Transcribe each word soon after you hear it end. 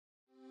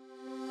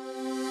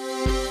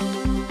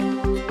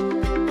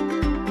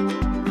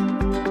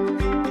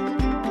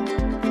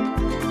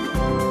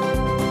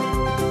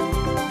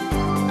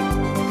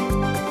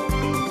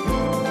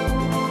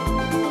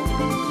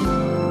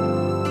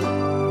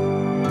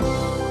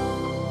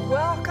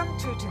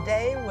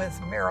with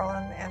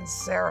Marilyn and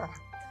Sarah.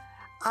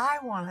 I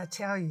want to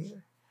tell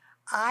you,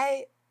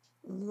 I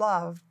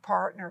love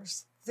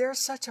partners. They're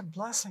such a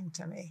blessing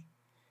to me.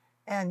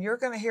 And you're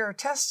going to hear a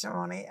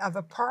testimony of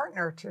a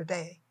partner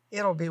today.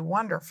 It'll be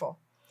wonderful.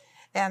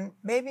 And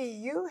maybe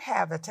you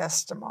have a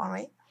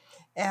testimony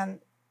and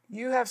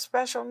you have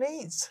special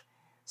needs.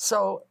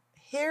 So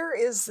here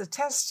is the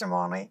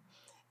testimony,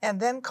 and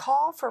then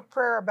call for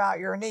prayer about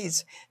your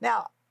needs.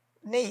 Now,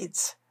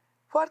 needs,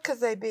 what could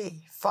they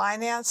be?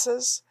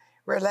 Finances,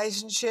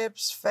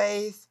 relationships,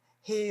 faith,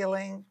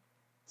 healing,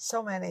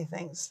 so many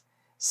things.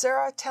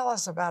 Sarah, tell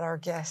us about our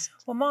guest.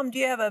 Well, Mom, do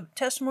you have a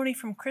testimony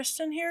from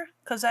Kristen here?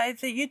 Because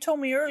you told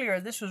me earlier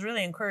this was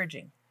really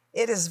encouraging.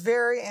 It is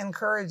very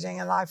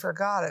encouraging, and I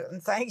forgot it.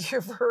 And thank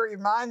you for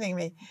reminding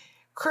me.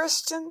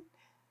 Kristen,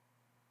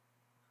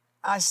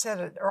 I said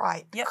it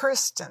right. Yep.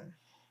 Kristen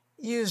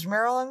used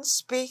Marilyn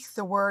Speak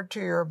the Word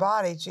to Your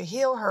Body to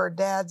heal her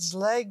dad's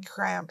leg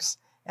cramps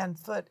and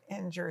foot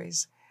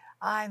injuries.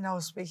 I know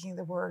speaking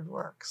the word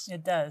works.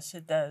 It does.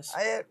 It does.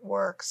 It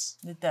works.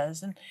 It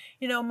does. And,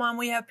 you know, Mom,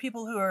 we have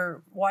people who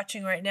are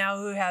watching right now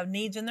who have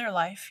needs in their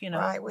life. You know,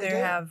 right, we they do.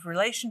 have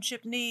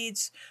relationship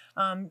needs.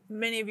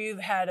 Many of you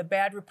have had a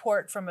bad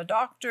report from a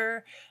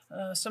doctor.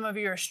 Some of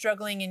you are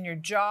struggling in your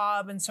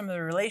job and some of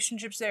the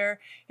relationships there.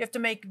 You have to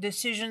make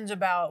decisions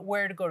about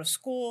where to go to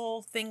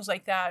school, things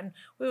like that. And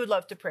we would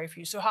love to pray for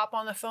you. So hop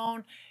on the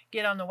phone,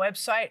 get on the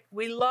website.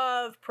 We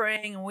love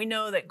praying, and we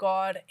know that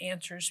God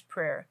answers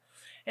prayer.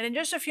 And in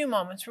just a few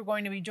moments, we're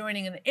going to be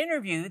joining an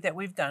interview that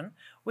we've done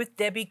with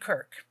Debbie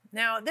Kirk.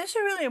 Now, this is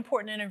a really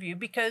important interview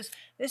because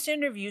this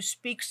interview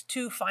speaks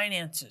to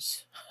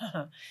finances.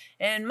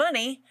 And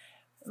money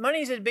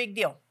is a big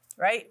deal,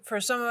 right? For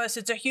some of us,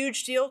 it's a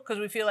huge deal because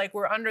we feel like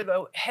we're under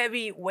the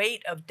heavy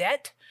weight of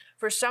debt.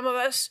 For some of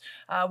us,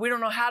 we don't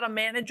know how to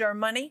manage our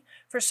money.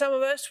 For some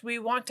of us, we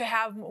want to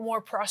have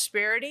more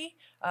prosperity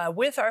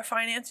with our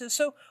finances.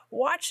 So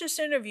watch this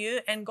interview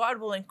and God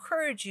will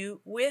encourage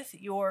you with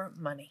your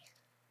money.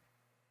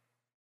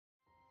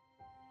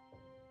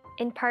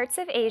 In parts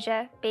of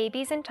Asia,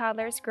 babies and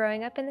toddlers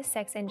growing up in the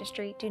sex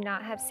industry do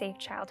not have safe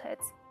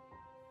childhoods.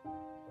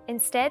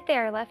 Instead, they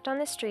are left on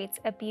the streets,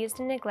 abused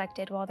and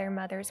neglected while their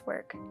mothers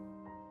work.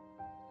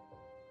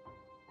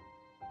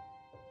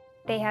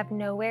 They have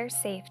nowhere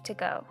safe to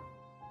go.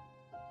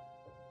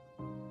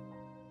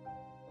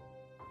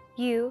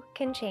 You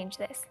can change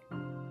this.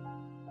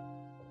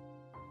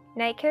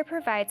 Night Care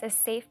provides a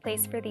safe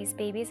place for these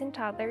babies and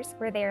toddlers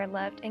where they are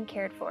loved and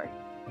cared for.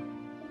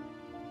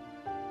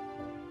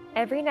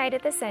 Every night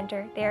at the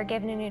center, they are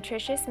given a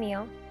nutritious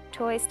meal,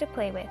 toys to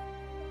play with,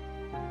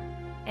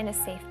 and a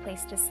safe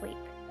place to sleep.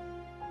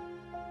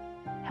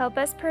 Help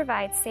us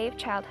provide safe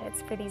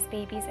childhoods for these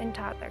babies and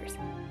toddlers.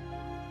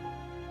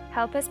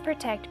 Help us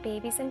protect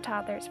babies and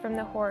toddlers from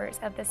the horrors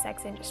of the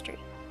sex industry.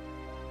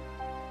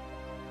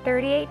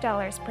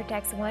 $38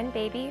 protects one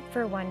baby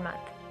for 1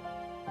 month.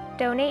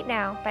 Donate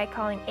now by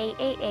calling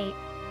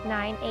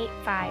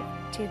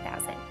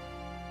 888-985-2000.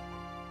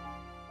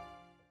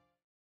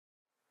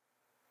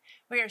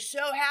 We are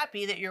so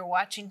happy that you're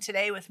watching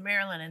today with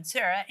Marilyn and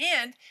Sarah,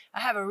 and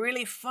I have a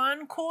really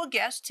fun, cool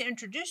guest to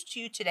introduce to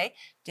you today,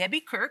 Debbie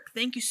Kirk.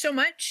 Thank you so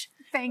much.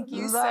 Thank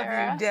you, Love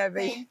Sarah. you,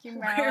 Debbie. Thank you,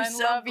 Marilyn. We're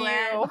so Love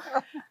glad. you.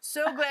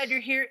 So glad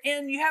you're here.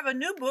 And you have a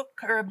new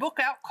book, or a book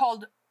out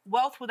called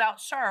Wealth Without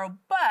Sorrow.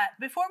 But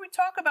before we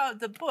talk about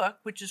the book,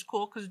 which is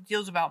cool because it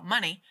deals about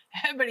money,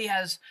 everybody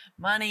has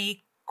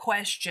money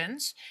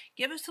questions.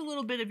 Give us a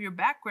little bit of your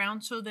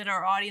background so that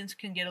our audience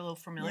can get a little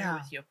familiar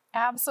with you.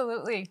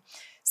 Absolutely.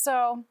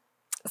 So,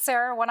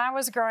 Sarah, when I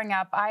was growing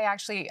up, I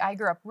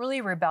grew up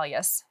really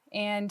rebellious.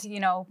 And, you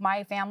know,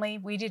 my family,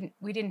 we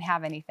didn't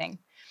have anything.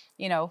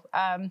 You know,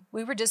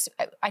 we were just,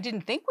 I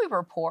didn't think we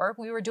were poor.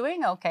 We were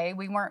doing okay.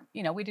 We weren't,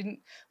 you know, we didn't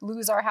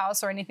lose our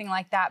house or anything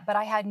like that. But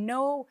I had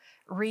no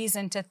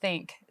reason to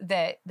think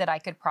that I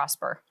could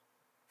prosper.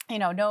 You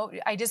know,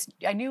 I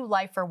knew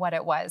life for what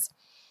it was.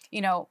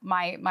 You know,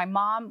 my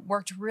mom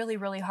worked really,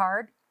 really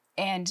hard.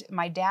 And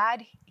my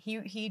dad,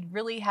 he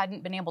really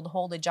hadn't been able to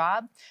hold a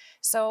job.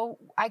 So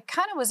I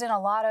kind of was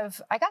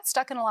I got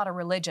stuck in a lot of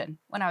religion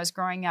when I was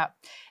growing up.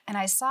 And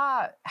I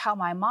saw how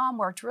my mom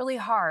worked really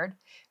hard,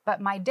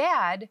 but my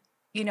dad,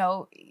 you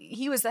know,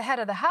 he was the head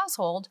of the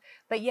household,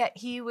 but yet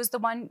he was the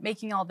one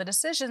making all the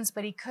decisions,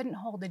 but he couldn't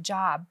hold a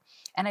job.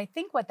 And I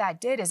think what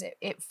that did is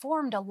it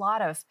formed a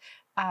lot of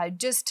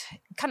just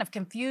kind of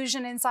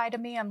confusion inside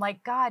of me. I'm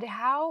like, God,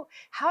 how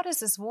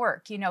does this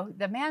work? You know,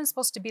 the man's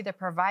supposed to be the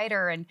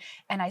provider, and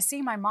I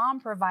see my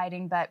mom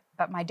providing, but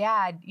my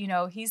dad, you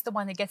know, he's the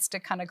one that gets to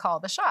kind of call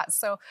the shots.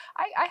 So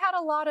I had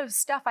a lot of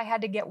stuff I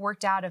had to get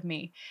worked out of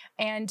me.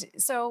 And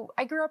so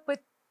I grew up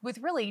with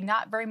really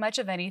not very much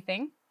of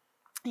anything,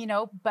 you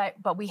know, but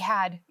we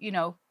had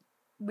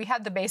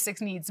the basic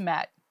needs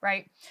met,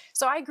 right?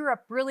 So I grew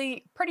up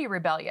really pretty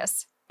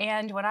rebellious.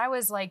 And when I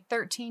was like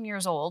 13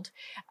 years old,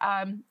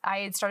 I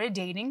had started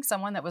dating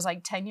someone that was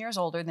like 10 years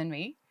older than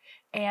me.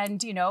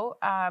 And,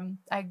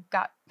 I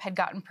had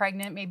gotten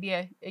pregnant maybe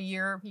a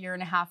year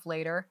and a half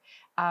later,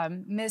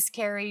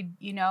 miscarried,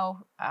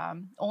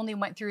 only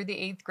went through the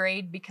 8th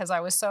grade because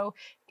I was so,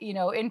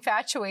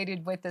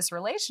 infatuated with this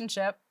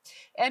relationship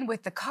and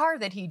with the car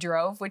that he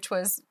drove, which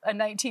was a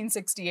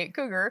 1968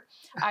 Cougar.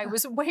 I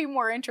was way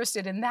more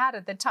interested in that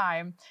at the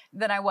time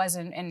than I was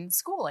in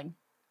schooling.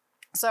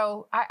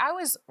 So I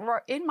was,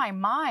 in my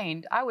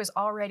mind, I was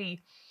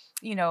already,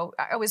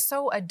 I was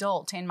so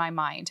adult in my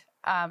mind.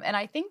 And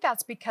I think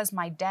that's because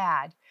my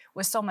dad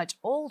was so much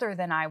older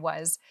than I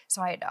was.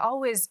 So I'd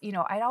always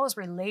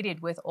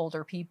related with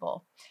older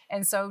people.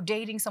 And so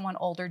dating someone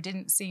older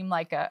didn't seem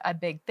like a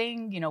big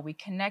thing. We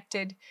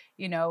connected,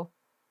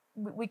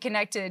 we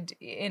connected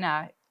in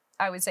a,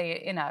 I would say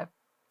in a,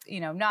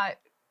 not,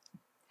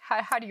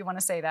 how do you want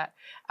to say that?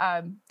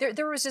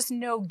 There was just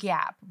no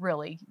gap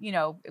really,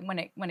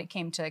 when it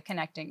came to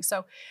connecting.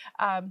 So,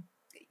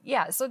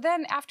 so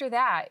then after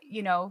that,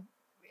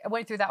 I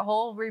went through that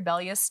whole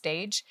rebellious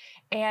stage,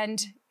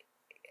 and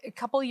a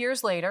couple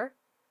years later,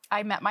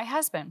 I met my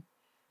husband.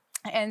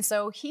 And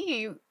so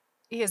he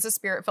is a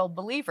spirit-filled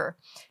believer.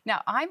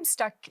 Now I'm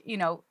stuck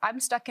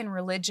in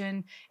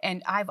religion,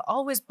 and I've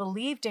always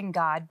believed in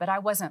God, but I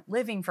wasn't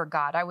living for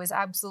God. I was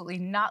absolutely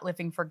not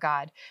living for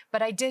God,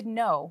 but I did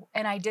know,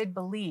 and I did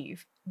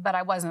believe, but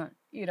I wasn't,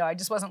 I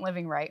just wasn't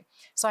living right.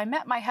 So I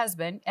met my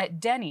husband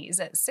at Denny's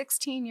at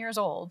 16 years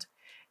old.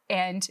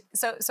 And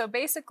so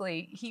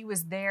basically he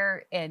was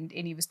there and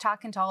he was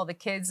talking to all the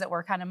kids that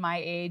were kind of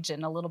my age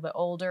and a little bit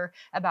older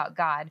about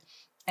God.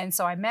 And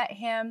so I met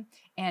him,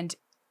 and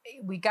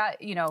we got,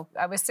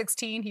 I was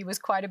 16. He was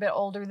quite a bit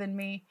older than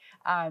me.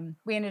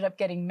 We ended up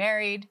getting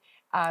married.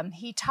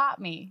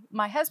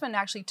 My husband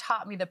actually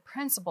taught me the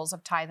principles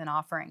of tithe and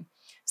offering,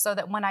 so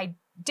that when I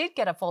did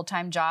get a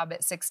full-time job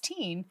at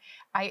 16,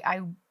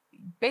 I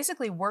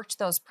basically worked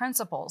those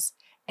principles.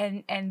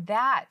 And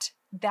that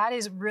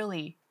is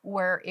really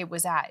where it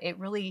was at. It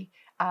really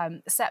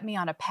set me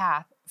on a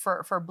path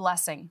for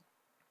blessing.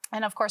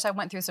 And of course, I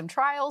went through some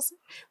trials,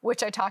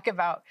 which I talk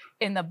about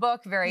in the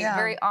book. Very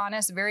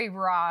honest, very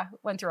raw.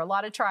 Went through a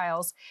lot of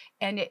trials,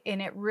 and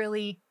it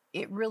really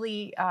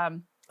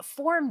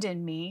formed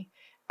in me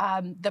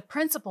the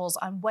principles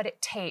on what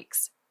it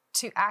takes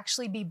to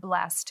actually be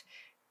blessed,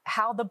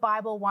 how the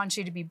Bible wants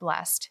you to be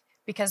blessed,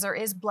 because there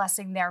is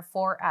blessing there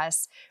for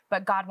us,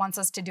 but God wants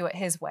us to do it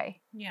His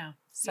way. Yeah.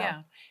 So.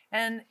 Yeah.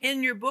 And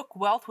in your book,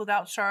 Wealth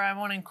Without Sorrow, I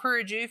want to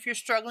encourage you, if you're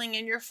struggling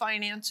in your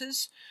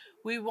finances,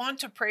 we want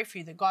to pray for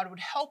you that God would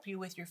help you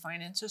with your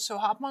finances. So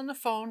hop on the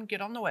phone,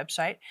 get on the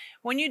website.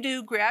 When you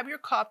do, grab your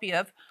copy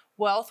of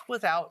Wealth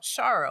Without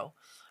Sorrow.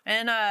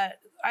 And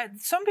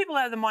some people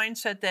have the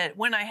mindset that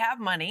when I have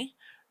money,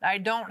 I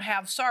don't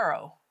have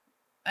sorrow.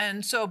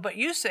 And so, but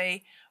you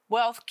say,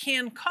 wealth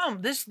can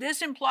come.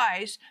 This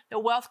implies that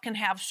wealth can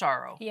have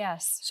sorrow.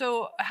 Yes.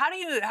 So how do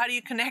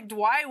you connect?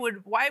 Why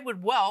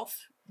would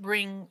wealth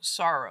bring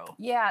sorrow?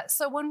 Yeah.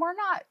 So when we're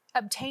not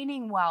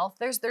obtaining wealth,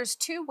 there's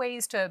 2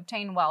 ways to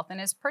obtain wealth,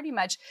 and it's pretty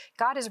much,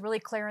 God is really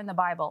clear in the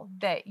Bible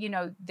that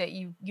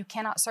you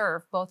cannot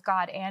serve both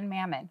God and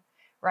mammon.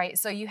 Right.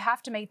 So you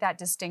have to make that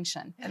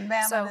distinction. And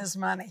mammon is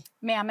money.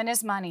 Mammon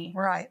is money.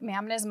 Right.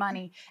 Mammon is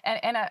money.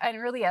 And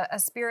really a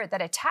spirit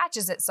that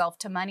attaches itself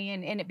to money,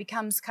 and it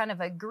becomes kind of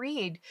a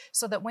greed,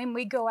 so that when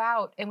we go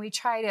out and we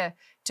try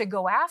to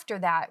go after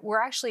that,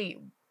 we're actually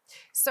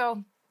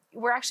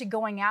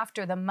going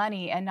after the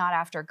money and not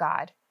after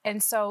God.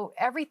 And so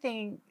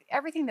everything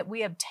that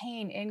we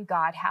obtain in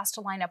God has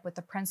to line up with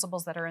the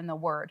principles that are in the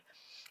Word.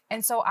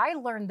 And so I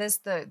learned this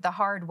the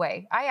hard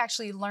way. I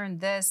actually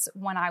learned this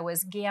when I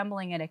was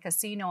gambling in a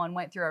casino and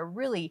went through a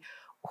really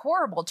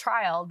horrible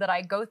trial that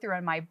I go through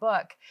in my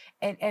book.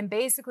 And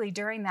basically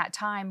during that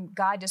time,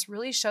 God just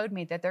really showed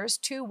me that there's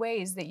 2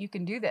 ways that you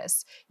can do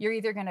this. You're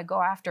either going to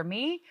go after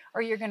me,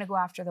 or you're going to go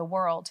after the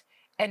world.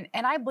 And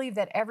I believe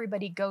that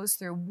everybody goes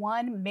through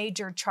one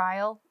major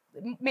trial,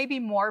 maybe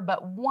more,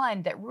 but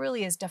one that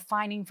really is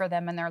defining for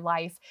them in their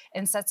life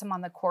and sets them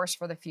on the course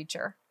for the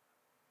future.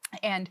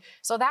 And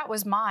so that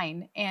was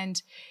mine.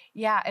 And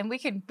and we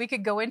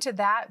could go into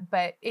that,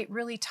 but it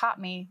really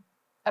taught me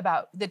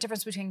about the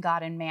difference between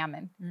God and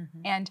mammon.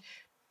 Mm-hmm. And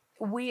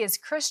we as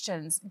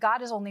Christians,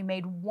 God has only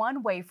made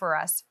one way for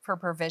us for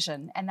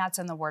provision, and that's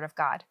in the Word of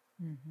God.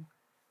 Mm-hmm.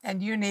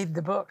 And you need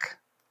the book.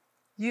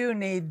 You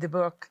need the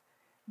book,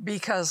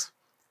 because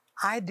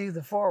I do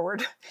the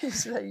forward. You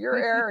say, you're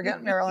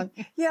arrogant, Marilyn.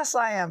 Yes,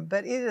 I am,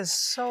 but it is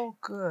so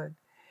good,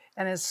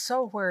 and it's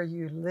so where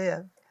you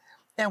live.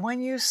 And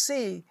when you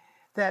see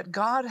that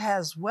God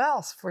has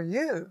wealth for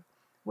you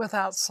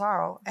without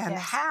sorrow, and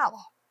how,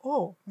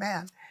 oh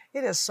man,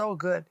 it is so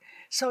good.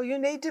 So you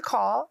need to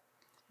call,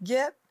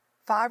 get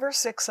 5 or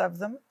 6 of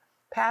them,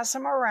 pass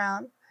them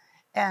around,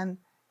 and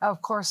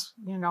of course,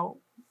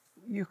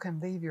 you can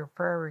leave your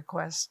prayer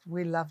request.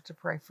 We love to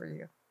pray for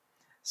you.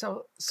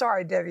 So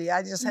sorry, Debbie,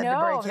 I just had to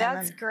break in. No,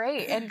 that's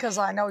great. And because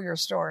I know your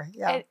story.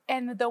 Yeah.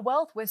 And the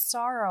wealth with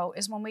sorrow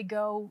is when we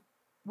go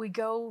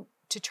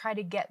to try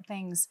to get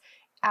things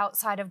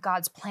outside of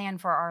God's plan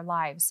for our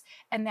lives,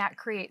 and that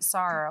creates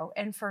sorrow.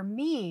 And for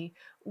me,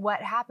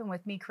 what happened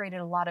with me created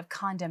a lot of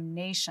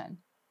condemnation,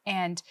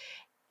 and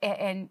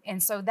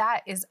so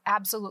that is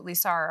absolutely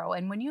sorrow.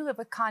 And when you live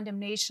with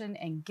condemnation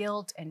and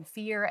guilt and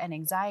fear and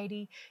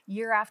anxiety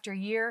year after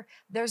year,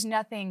 there's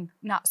nothing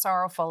not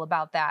sorrowful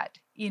about that,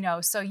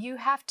 So you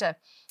have to,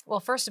 well,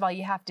 first of all,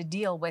 you have to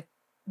deal with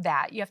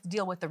that. You have to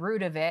deal with the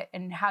root of it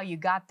and how you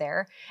got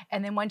there.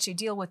 And then once you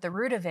deal with the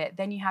root of it,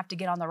 then you have to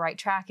get on the right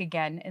track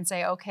again and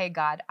say, okay,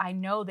 God, I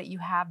know that you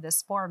have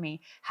this for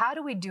me. How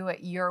do we do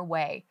it your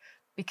way?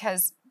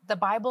 Because the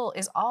Bible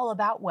is all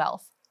about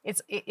wealth.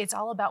 It's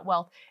all about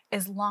wealth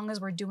as long as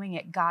we're doing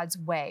it God's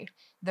way.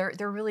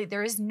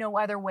 There is no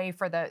other way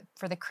for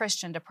the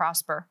Christian to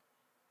prosper.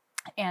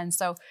 And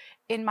so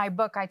in my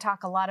book, I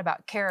talk a lot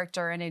about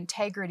character and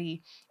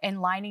integrity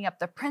and lining up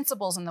the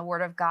principles in the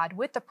Word of God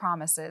with the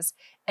promises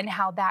and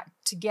how that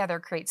together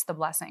creates the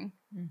blessing.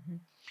 Mm-hmm.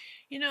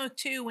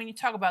 Too, when you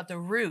talk about the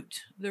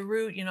root,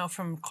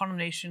 from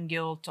condemnation,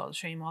 guilt, all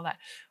shame, all that,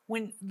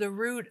 when the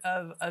root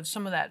of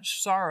some of that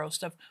sorrow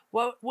stuff,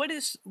 what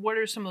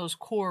are some of those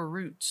core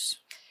roots?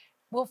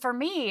 Well, for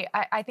me,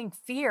 I think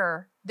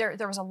fear,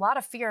 there was a lot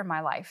of fear in my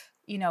life,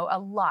 a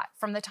lot.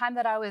 From the time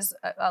that I was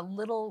a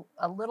little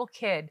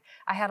kid,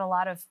 I had a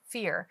lot of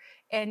fear.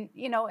 And,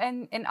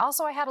 and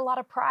also I had a lot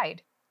of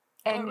pride.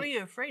 And what were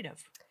you afraid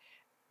of?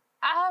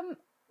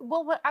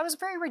 Well, I was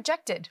very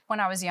rejected when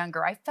I was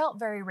younger. I felt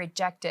very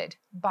rejected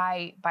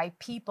by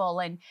people,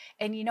 and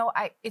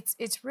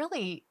it's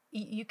really,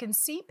 you can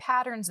see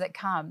patterns that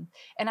come,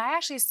 and I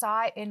actually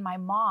saw it in my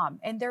mom.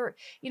 And there,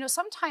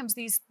 sometimes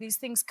these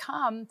things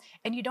come,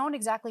 and you don't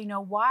exactly know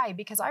why.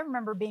 Because I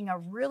remember being a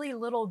really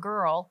little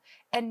girl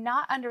and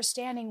not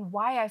understanding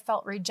why I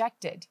felt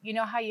rejected. You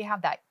know how you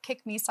have that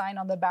kick me sign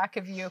on the back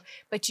of you,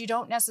 but you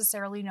don't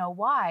necessarily know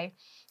why.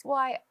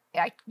 Well,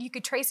 you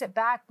could trace it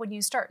back when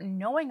you start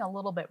knowing a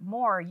little bit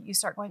more. You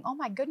start going, oh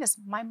my goodness,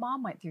 my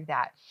mom went through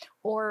that,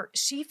 or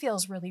she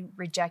feels really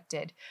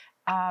rejected.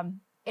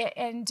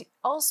 And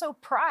also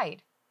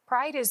pride.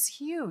 Pride is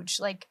huge.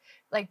 Like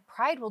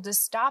pride will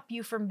just stop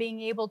you from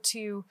being able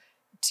to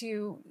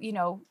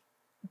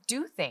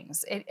do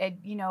things.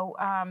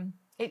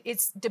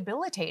 It's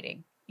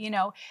debilitating,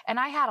 and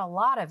I had a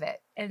lot of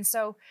it. And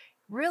so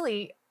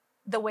really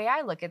the way I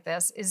look at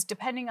this is,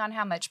 depending on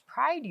how much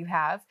pride you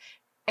have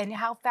and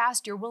how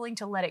fast you're willing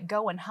to let it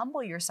go and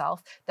humble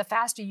yourself, the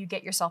faster you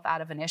get yourself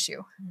out of an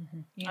issue.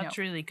 Mm-hmm. That's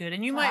really good.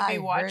 And you might be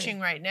watching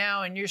right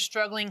now and you're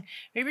struggling.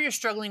 Maybe you're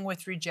struggling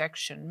with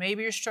rejection.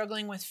 Maybe you're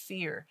struggling with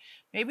fear.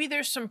 Maybe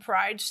there's some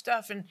pride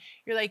stuff and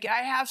you're like, I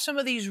have some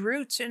of these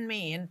roots in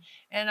me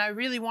and I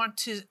really want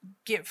to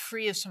get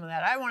free of some of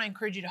that. I want to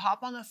encourage you to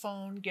hop on the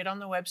phone, get on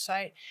the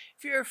website.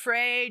 If you're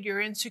afraid, you're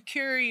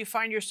insecure, you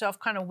find yourself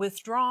kind of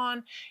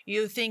withdrawn,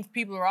 you think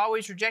people are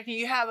always rejecting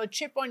you, you have a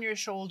chip on your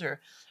shoulder.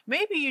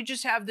 Maybe you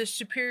just have this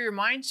superior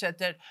mindset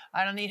that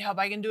I don't need help.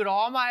 I can do it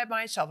all by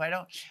myself.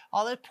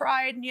 All that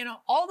pride,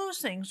 all those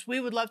things. We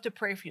would love to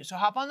pray for you. So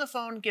hop on the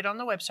phone, get on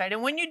the website.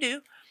 And when you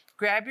do,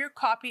 grab your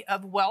copy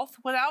of Wealth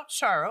Without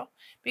Sorrow,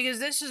 because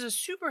this is a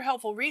super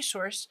helpful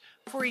resource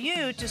for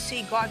you to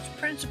see God's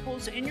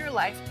principles in your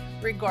life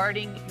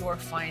regarding your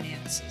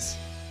finances.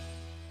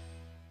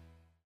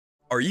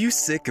 Are you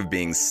sick of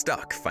being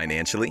stuck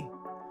financially?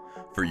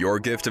 For your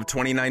gift of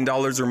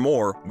 $29 or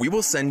more, we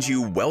will send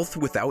you Wealth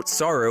Without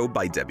Sorrow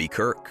by Debbie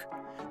Kirk.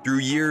 Through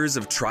years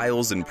of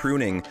trials and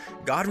pruning,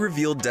 God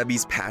revealed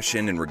Debbie's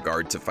passion in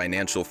regard to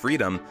financial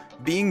freedom,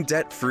 being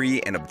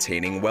debt-free and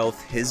obtaining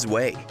wealth His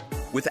way,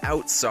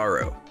 without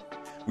sorrow.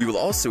 We will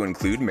also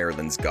include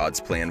Marilyn's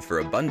God's Plan for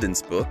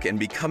Abundance book and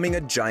Becoming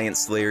a Giant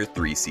Slayer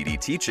 3-CD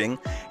teaching,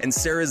 and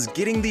Sarah's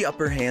Getting the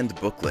Upper Hand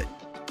booklet.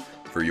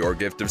 For your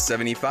gift of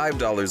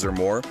 $75 or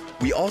more,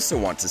 we also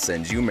want to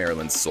send you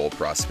Marilyn's Soul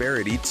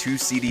Prosperity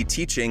 2-CD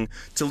teaching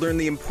to learn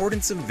the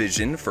importance of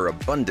vision for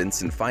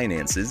abundance in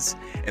finances,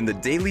 and the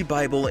Daily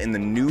Bible in the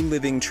New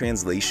Living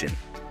Translation.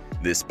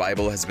 This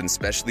Bible has been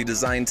specially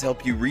designed to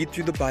help you read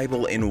through the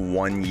Bible in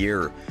 1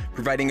 year,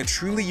 providing a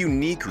truly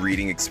unique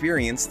reading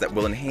experience that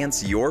will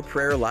enhance your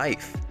prayer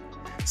life.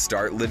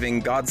 Start living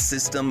God's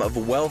system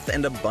of wealth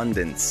and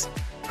abundance.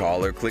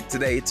 Call or click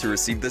today to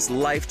receive this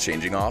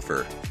life-changing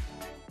offer.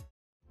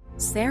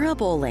 Sarah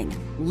Bowling,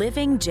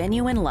 Living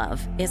Genuine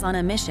Love, is on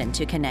a mission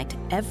to connect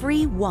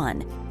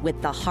everyone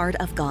with the heart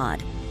of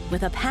God.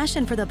 With a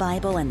passion for the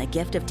Bible and the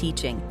gift of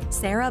teaching,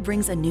 Sarah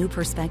brings a new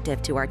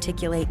perspective to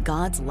articulate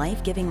God's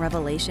life-giving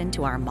revelation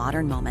to our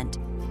modern moment.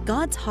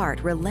 God's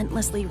heart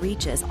relentlessly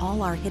reaches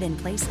all our hidden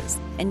places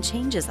and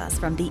changes us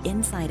from the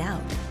inside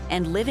out.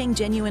 And Living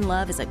Genuine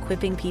Love is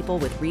equipping people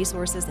with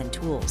resources and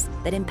tools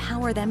that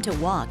empower them to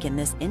walk in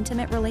this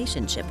intimate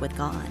relationship with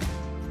God.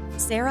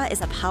 Sarah is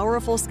a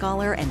powerful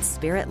scholar and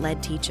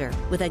spirit-led teacher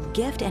with a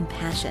gift and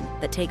passion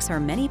that takes her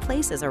many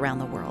places around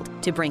the world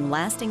to bring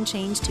lasting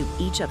change to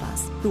each of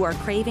us who are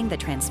craving the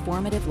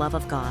transformative love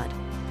of God.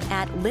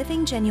 At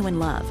Living Genuine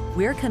Love,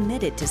 we're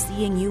committed to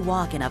seeing you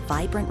walk in a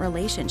vibrant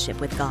relationship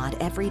with God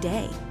every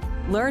day.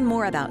 Learn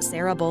more about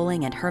Sarah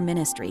Bowling and her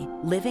ministry,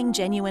 Living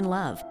Genuine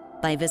Love,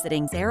 by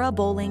visiting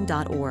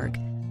sarahbowling.org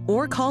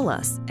or call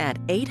us at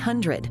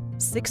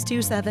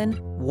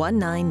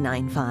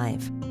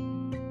 800-627-1995.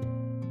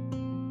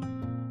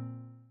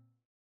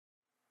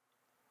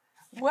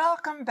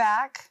 Welcome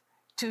back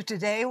to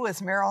Today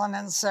with Marilyn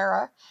and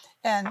Sarah.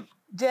 And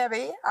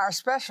Debbie, our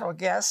special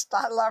guest,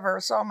 I love her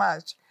so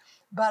much,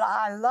 but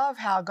I love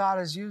how God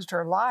has used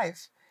her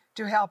life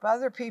to help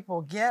other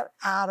people get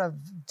out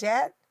of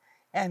debt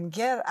and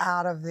get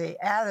out of the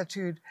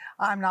attitude,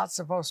 I'm not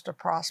supposed to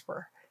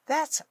prosper.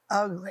 That's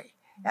ugly,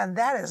 and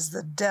that is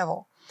the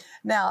devil.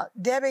 Now,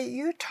 Debbie,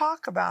 you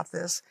talk about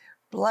this,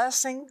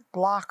 blessing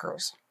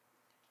blockers.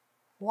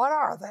 What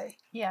are they?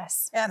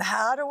 Yes. And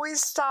how do we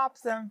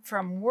stop them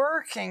from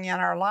working in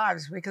our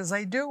lives? Because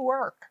they do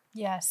work.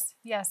 Yes,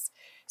 yes.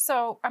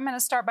 So I'm going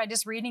to start by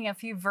just reading a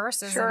few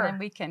verses, Sure. and then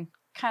we can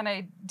kind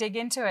of dig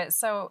into it.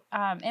 So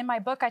in my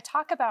book, I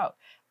talk about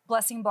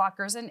blessing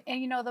blockers, and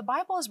you know, the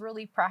Bible is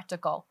really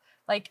practical.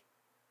 Like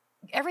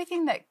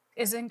everything that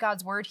is in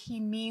God's word, he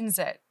means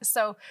it.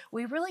 So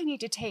we really need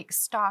to take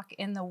stock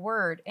in the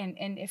word. And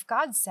if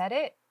God said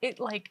it,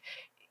 it's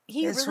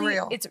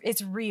real.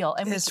 It's real.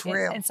 And it's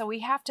real. And so we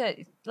have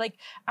to, like,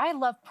 I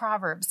love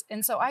Proverbs.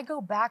 And so I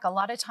go back a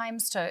lot of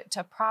times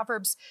to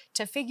Proverbs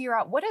to figure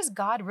out what does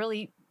God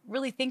really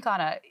think on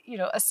a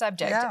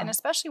subject. Yeah. And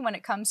especially when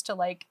it comes to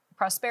like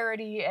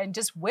prosperity and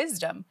just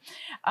wisdom.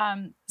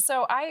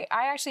 So I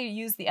actually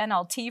use the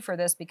NLT for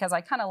this because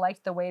I kind of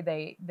liked the way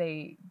they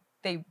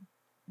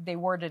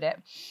worded it.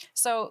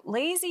 So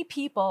lazy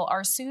people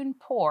are soon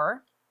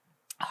poor,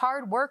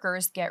 hard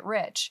workers get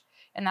rich.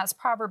 And that's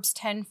Proverbs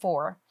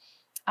 10:4.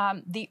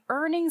 The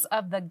earnings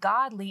of the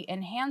godly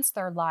enhance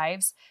their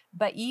lives,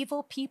 but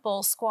evil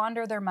people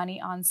squander their money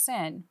on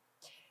sin.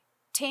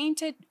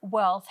 Tainted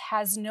wealth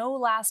has no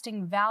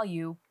lasting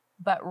value,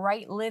 but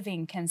right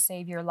living can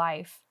save your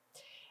life.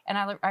 And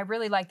I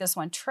really like this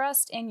one.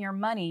 Trust in your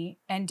money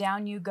and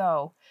down you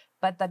go,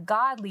 but the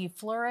godly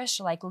flourish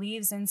like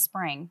leaves in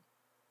spring.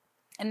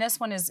 And this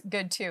one is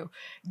good too.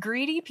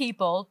 Greedy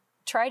people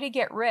try to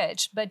get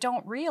rich, but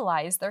don't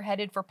realize they're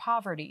headed for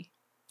poverty.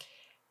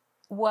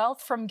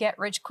 Wealth from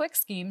get-rich-quick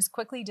schemes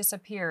quickly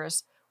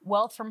disappears.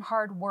 Wealth from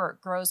hard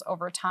work grows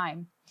over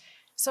time.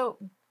 So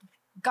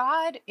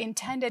God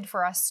intended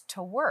for us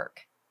to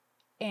work.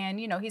 And,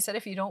 you know, he said,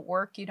 if you don't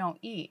work, you don't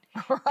eat.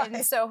 Right.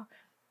 And so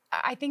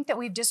I think that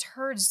we've just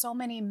heard so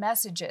many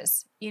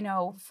messages, you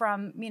know,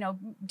 from, you know,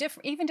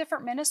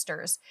 different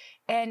ministers.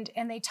 And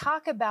they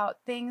talk about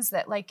things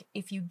that, like,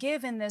 if you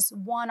give in this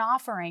one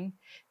offering,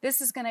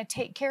 this is going to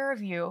take care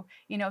of you.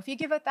 You know, if you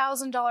give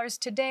 $1,000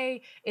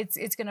 today,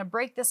 it's going to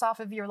break this off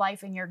of your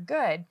life and you're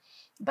good.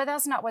 But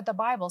that's not what the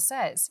Bible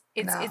says.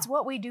 It's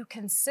what we do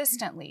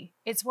consistently.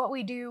 It's what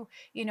we do,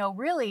 you know,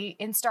 really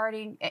in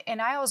starting.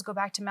 And I always go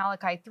back to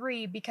Malachi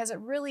 3 because it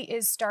really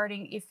is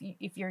starting.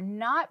 If you're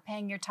not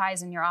paying your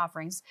tithes and your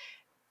offerings,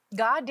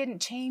 God didn't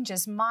change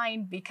his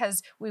mind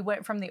because we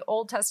went from the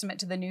Old Testament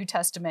to the New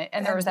Testament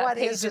and there was that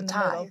page in the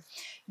middle.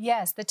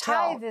 Yes, the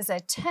tithe is a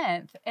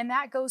tenth, and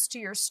that goes to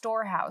your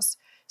storehouse.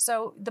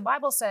 So the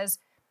Bible says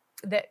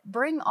that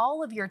bring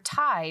all of your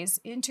tithes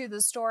into the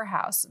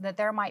storehouse, that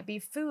there might be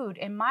food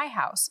in my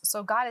house.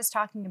 So God is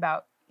talking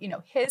about, you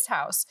know, his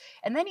house.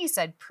 And then he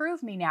said,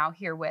 prove me now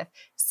herewith,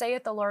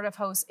 saith the Lord of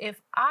hosts,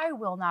 if I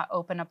will not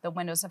open up the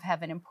windows of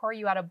heaven and pour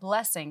you out a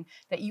blessing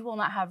that you will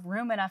not have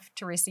room enough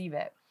to receive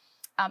it.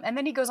 And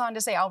then he goes on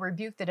to say, I'll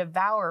rebuke the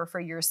devourer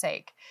for your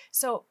sake.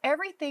 So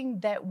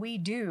everything that we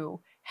do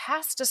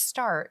has to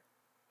start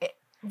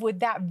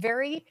with that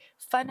very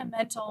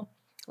fundamental.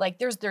 Like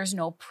there's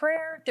no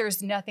prayer,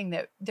 there's nothing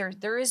that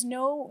there is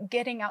no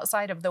getting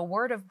outside of the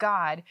word of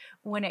God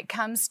when it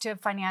comes to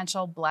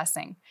financial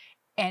blessing.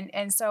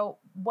 And so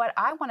what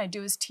I want to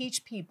do is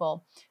teach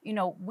people, you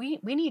know,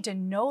 we need to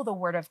know the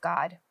word of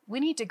God.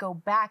 We need to go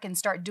back and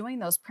start doing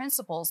those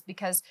principles,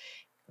 because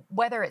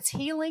whether it's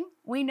healing,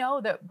 we know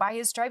that by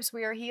his stripes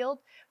we are healed.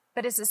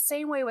 But it's the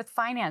same way with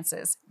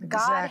finances.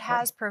 God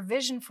has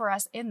provision for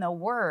us in the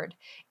word.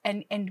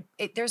 And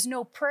there's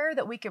no prayer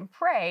that we can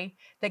pray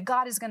that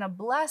God is going to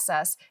bless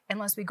us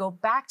unless we go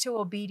back to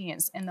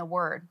obedience in the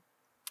word.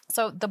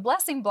 So the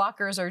blessing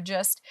blockers are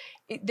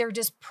they're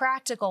just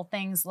practical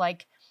things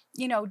like,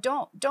 you know,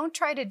 don't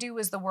try to do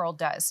as the world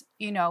does.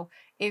 You know,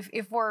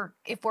 if we're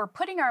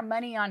putting our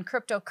money on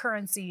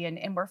cryptocurrency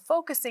and we're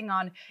focusing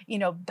on, you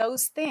know,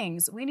 those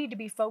things, we need to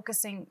be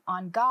focusing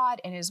on God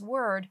and his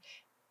word.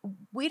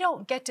 We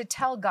don't get to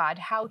tell God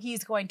how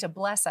he's going to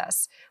bless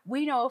us.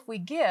 We know if we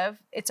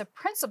give, it's a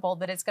principle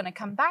that it's going to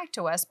come back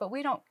to us, but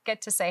we don't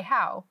get to say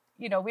how.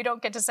 You know, we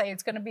don't get to say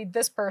it's going to be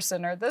this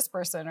person or this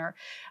person, or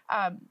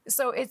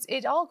so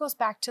it all goes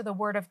back to the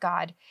word of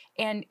God.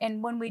 And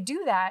when we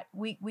do that,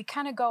 we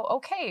kind of go,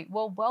 okay,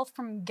 well, wealth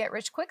from get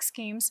rich quick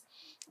schemes,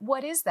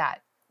 what is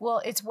that?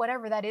 Well, it's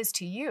whatever that is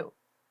to you.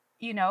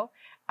 You know,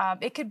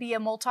 it could be a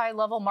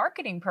multi-level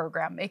marketing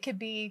program. It could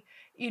be,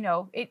 you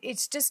know,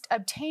 it's just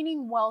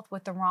obtaining wealth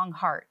with the wrong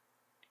heart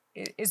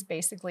is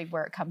basically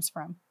where it comes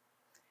from.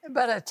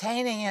 But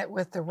attaining it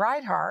with the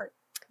right heart.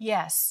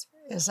 Yes.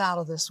 is out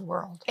of this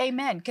world.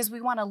 Amen. Because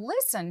we want to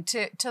listen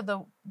to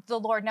the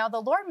Lord. Now, the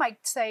Lord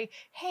might say,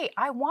 hey,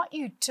 I want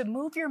you to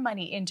move your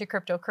money into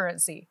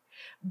cryptocurrency.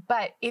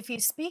 But if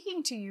he's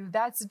speaking to you,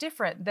 that's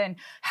different than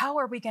how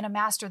are we going to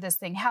master this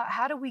thing?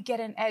 How do we get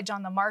an edge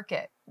on the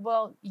market?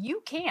 Well,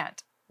 you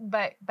can't,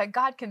 but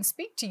God can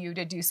speak to you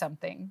to do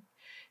something.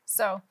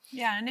 So,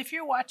 yeah. And if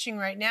you're watching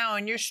right now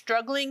and you're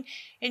struggling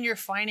in your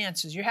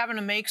finances, you're having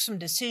to make some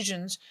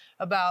decisions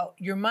about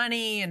your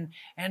money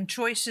and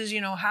choices,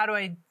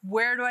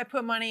 where do I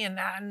put money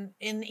and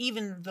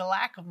even the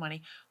lack of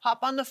money, hop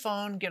on the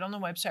phone, get on the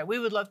website. We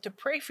would love to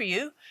pray for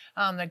you,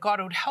 that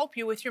God would help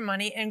you with your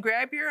money, and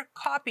grab your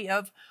copy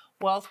of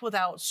Wealth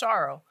Without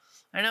Sorrow.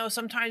 I know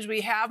sometimes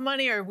we have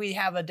money or we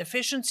have a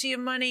deficiency of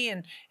money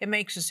and it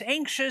makes us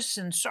anxious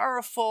and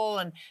sorrowful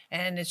and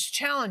it's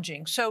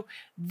challenging. So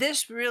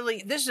this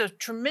is a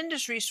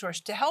tremendous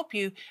resource to help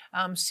you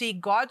see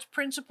God's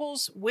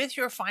principles with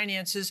your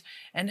finances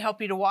and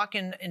help you to walk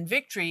in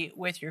victory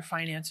with your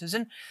finances.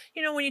 And,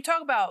 when you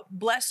talk about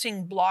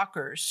blessing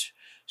blockers,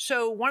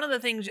 so one of the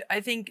things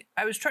I think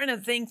I was trying to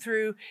think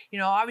through,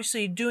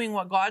 obviously doing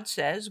what God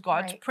says,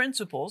 God's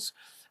principles,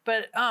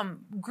 but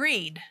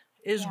greed.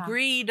 Is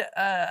greed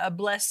a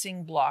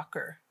blessing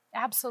blocker?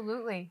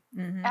 Absolutely.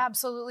 Mm-hmm.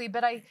 Absolutely.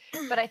 But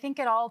I think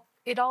it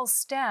all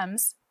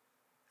stems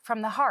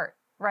from the heart,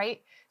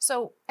 right?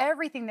 So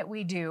everything that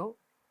we do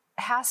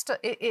has to,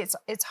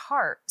 it's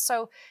heart.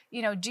 So,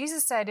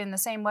 Jesus said in the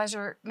same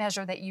measure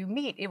that you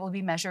meet, it will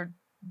be measured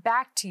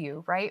back to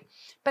you, right?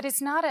 But it's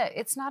not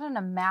an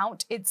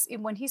amount. It's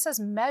when he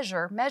says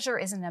measure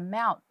is an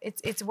amount.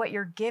 It's what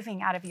you're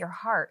giving out of your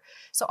heart.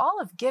 So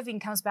all of giving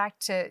comes back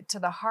to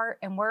the heart.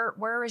 And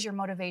where is your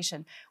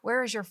motivation?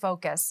 Where is your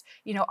focus?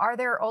 Are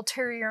there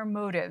ulterior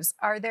motives?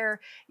 Are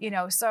there,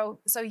 so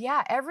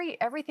yeah,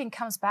 everything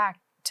comes back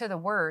to the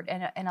word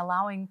and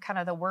allowing kind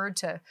of the word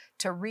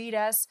to read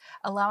us,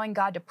 allowing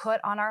God to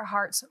put on our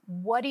hearts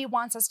what he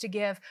wants us to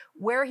give,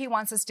 where he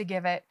wants us to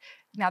give it.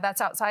 Now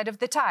that's outside of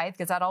the tithe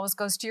because that always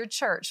goes to your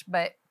church.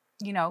 But,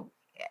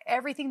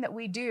 everything that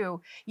we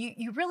do,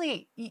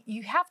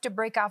 you have to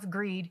break off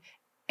greed.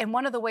 And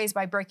one of the ways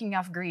by breaking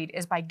off greed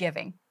is by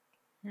giving.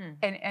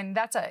 And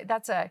that's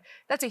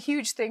a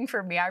huge thing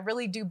for me. I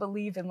really do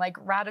believe in like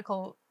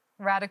radical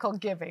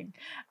giving.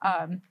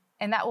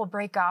 And that will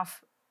break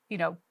off,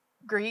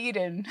 greed.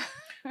 And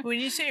when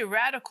you say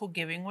radical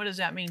giving, what does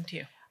that mean to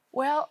you?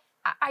 Well,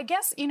 I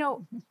guess,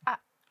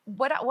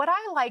 what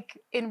I like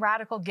in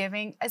radical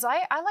giving is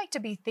I like to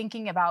be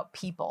thinking about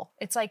people.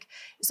 It's like,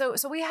 so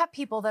we have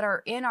people that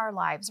are in our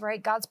lives,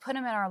 right? God's put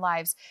them in our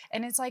lives.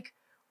 And it's like,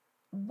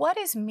 what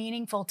is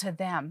meaningful to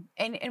them?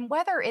 And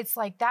whether it's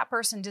like that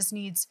person just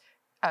needs,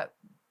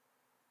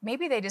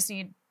 maybe they just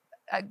need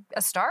a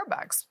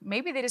Starbucks.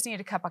 Maybe they just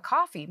need a cup of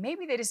coffee.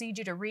 Maybe they just need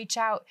you to reach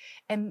out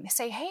and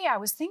say, hey, I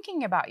was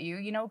thinking about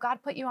you.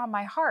 God put you on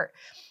my heart.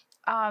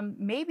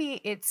 Maybe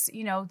it's,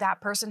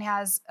 that person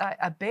has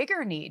a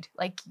bigger need.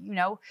 Like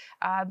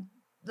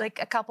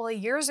a couple of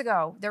years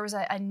ago, there was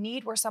a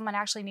need where someone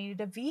actually needed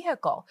a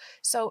vehicle.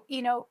 So,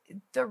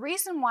 the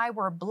reason why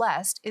we're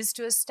blessed is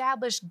to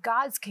establish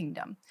God's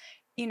kingdom.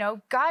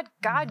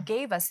 God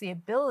gave us the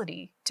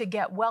ability to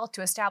get wealth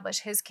to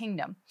establish his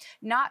kingdom,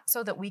 not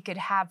so that we could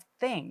have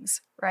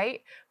things,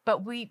 right?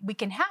 But we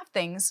can have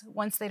things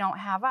once they don't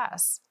have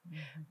us.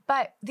 Mm-hmm.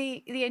 But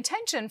the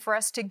intention for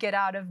us to get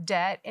out of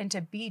debt and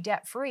to be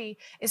debt free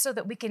is so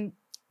that we can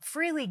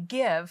freely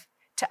give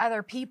to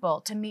other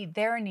people to meet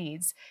their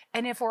needs.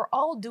 And if we're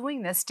all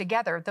doing this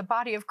together, the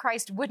body of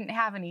Christ wouldn't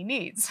have any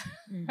needs.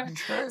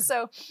 Mm-hmm.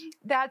 So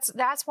that's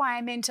why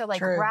I'm into like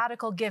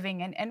radical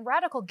giving. And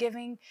radical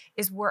giving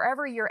is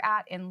wherever you're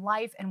at in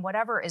life and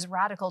whatever is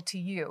radical to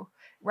you.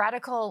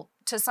 Radical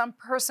to some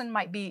person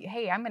might be,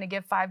 hey, I'm going to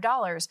give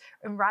 $5.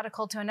 And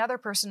radical to another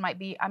person might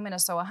be, I'm going to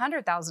sow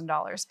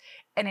 $100,000.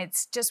 And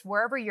it's just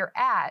wherever you're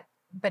at,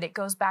 but it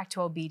goes back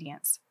to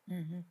obedience.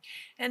 Mm-hmm.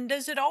 And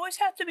does it always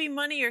have to be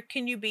money, or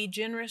can you be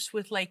generous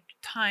with like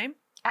time?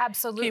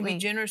 Absolutely. Can you be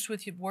generous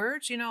with your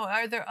words?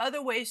 Are there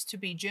other ways to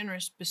be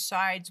generous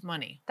besides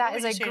money? That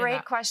is a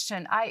great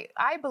question.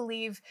 I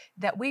believe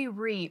that we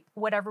reap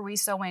whatever we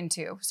sow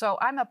into. So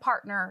I'm a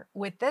partner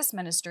with this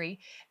ministry,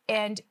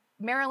 and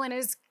Marilyn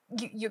is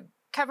you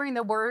covering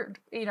the word,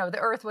 the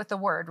earth with the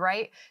word,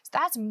 right? So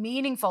that's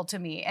meaningful to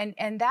me.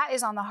 And that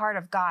is on the heart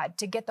of God,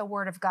 to get the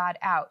word of God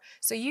out.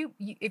 So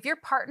if you're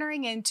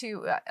partnering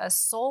into a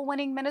soul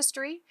winning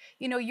ministry,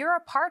 you're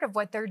a part of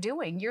what they're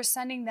doing. You're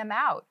sending them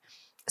out.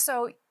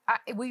 So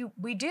we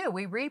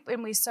reap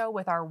and we sow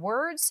with our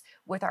words,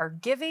 with our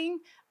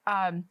giving.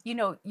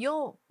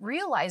 You'll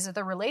realize that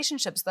the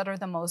relationships that are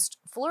the most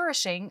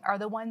flourishing are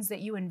the ones that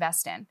you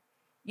invest in,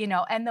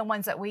 and the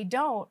ones that we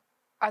don't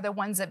are the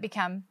ones that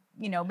become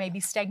maybe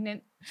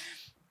stagnant.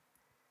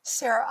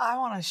 Sarah, I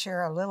want to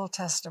share a little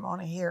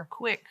testimony here.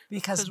 Quick,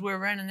 because we're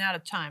running out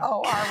of time.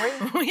 Oh,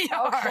 are we? We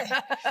are. Okay.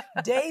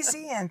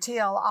 Daisy and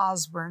T.L.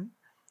 Osborne,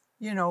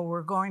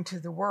 were going to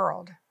the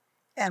world,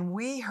 and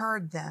we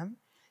heard them,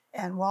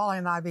 and Wally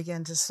and I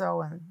began to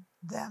sow in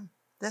them.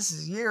 This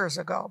is years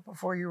ago,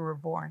 before you were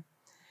born.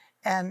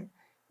 And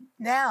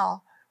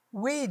now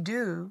we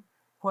do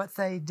what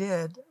they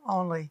did,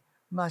 only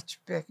much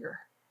bigger.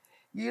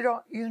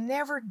 You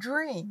never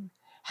dream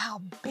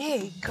how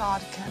big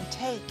God can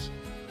take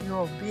your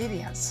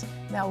obedience.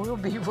 Now we'll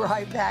be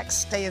right back.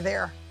 Stay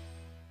there.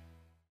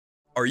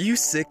 Are you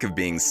sick of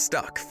being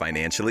stuck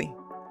financially?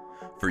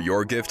 For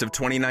your gift of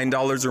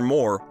 $29 or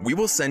more, we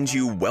will send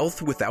you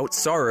Wealth Without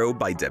Sorrow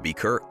by Debbie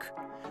Kirk.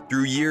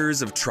 Through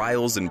years of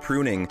trials and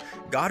pruning,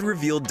 God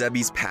revealed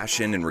Debbie's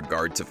passion in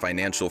regard to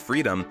financial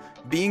freedom,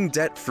 being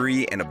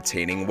debt-free and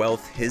obtaining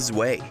wealth His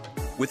way,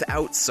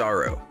 without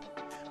sorrow.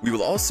 We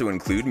will also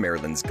include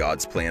Marilyn's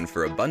God's Plan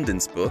for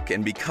Abundance book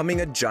and Becoming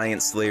a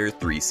Giant Slayer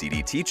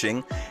 3-CD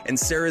teaching, and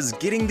Sarah's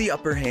Getting the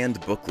Upper Hand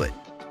booklet.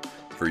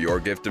 For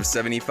your gift of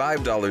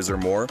 $75 or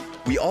more,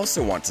 we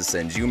also want to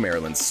send you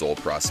Marilyn's Soul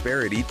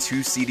Prosperity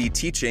 2-CD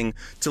teaching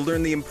to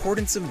learn the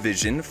importance of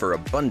vision for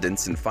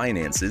abundance and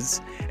finances,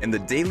 and the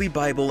Daily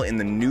Bible in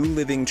the New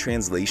Living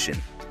Translation.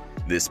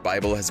 This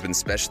Bible has been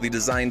specially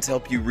designed to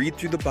help you read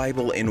through the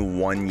Bible in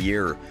 1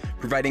 year,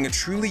 providing a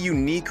truly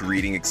unique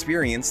reading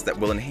experience that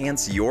will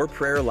enhance your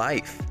prayer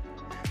life.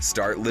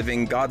 Start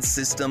living God's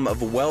system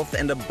of wealth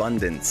and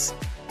abundance.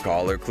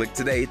 Call or click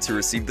today to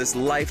receive this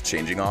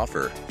life-changing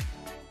offer.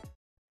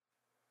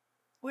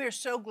 We are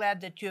so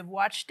glad that you have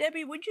watched.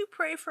 Debbie, would you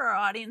pray for our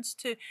audience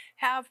to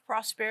have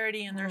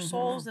prosperity in their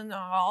souls and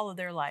all of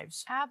their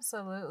lives?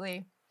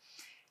 Absolutely.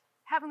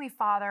 Heavenly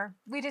Father,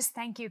 we just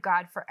thank you,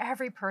 God, for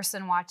every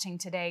person watching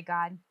today,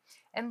 God.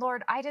 And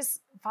Lord,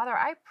 Father,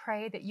 I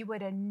pray that you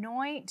would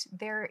anoint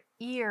their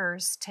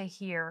ears to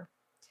hear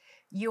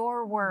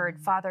your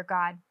word, Father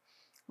God.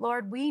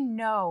 Lord, we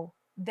know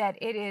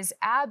that it is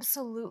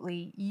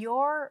absolutely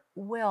your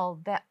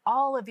will that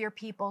all of your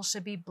people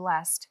should be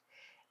blessed.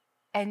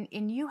 And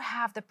you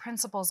have the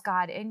principles,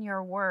 God, in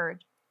your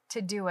word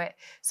to do it.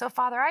 So,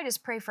 Father, I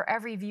just pray for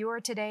every viewer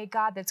today,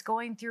 God, that's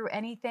going through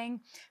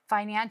anything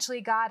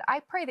financially, God. I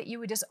pray that you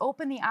would just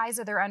open the eyes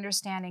of their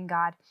understanding,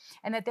 God,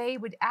 and that they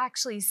would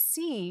actually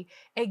see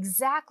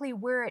exactly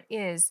where it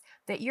is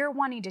that you're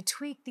wanting to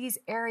tweak these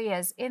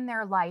areas in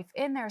their life,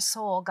 in their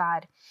soul,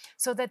 God,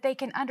 so that they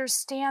can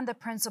understand the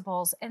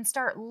principles and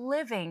start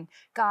living,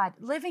 God,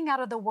 living out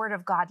of the word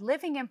of God,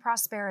 living in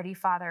prosperity,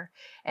 Father.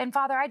 And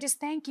Father, I just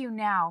thank you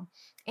now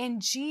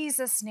in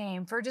Jesus'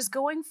 name for just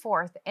going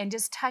forth and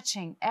just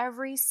touching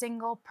every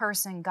single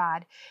person,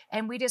 God.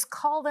 And we just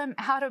call them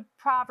out of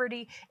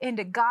poverty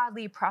into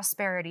godly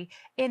prosperity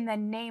in the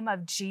name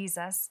of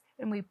Jesus.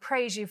 And we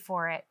praise you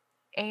for it.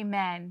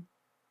 Amen.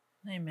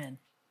 Amen.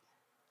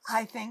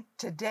 I think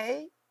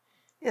today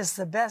is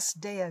the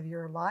best day of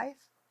your life.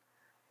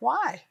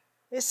 Why?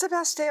 It's the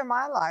best day of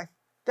my life,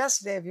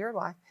 best day of your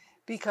life,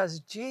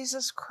 because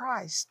Jesus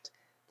Christ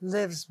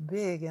lives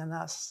big in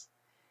us.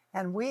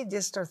 And we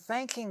just are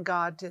thanking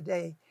God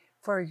today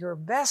for your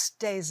best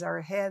days are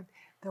ahead,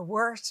 the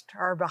worst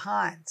are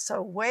behind.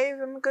 So wave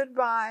them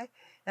goodbye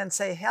and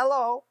say,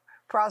 hello,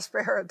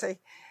 prosperity.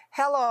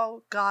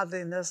 Hello,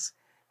 godliness.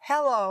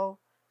 Hello,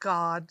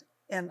 God,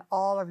 in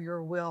all of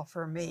your will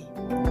for me.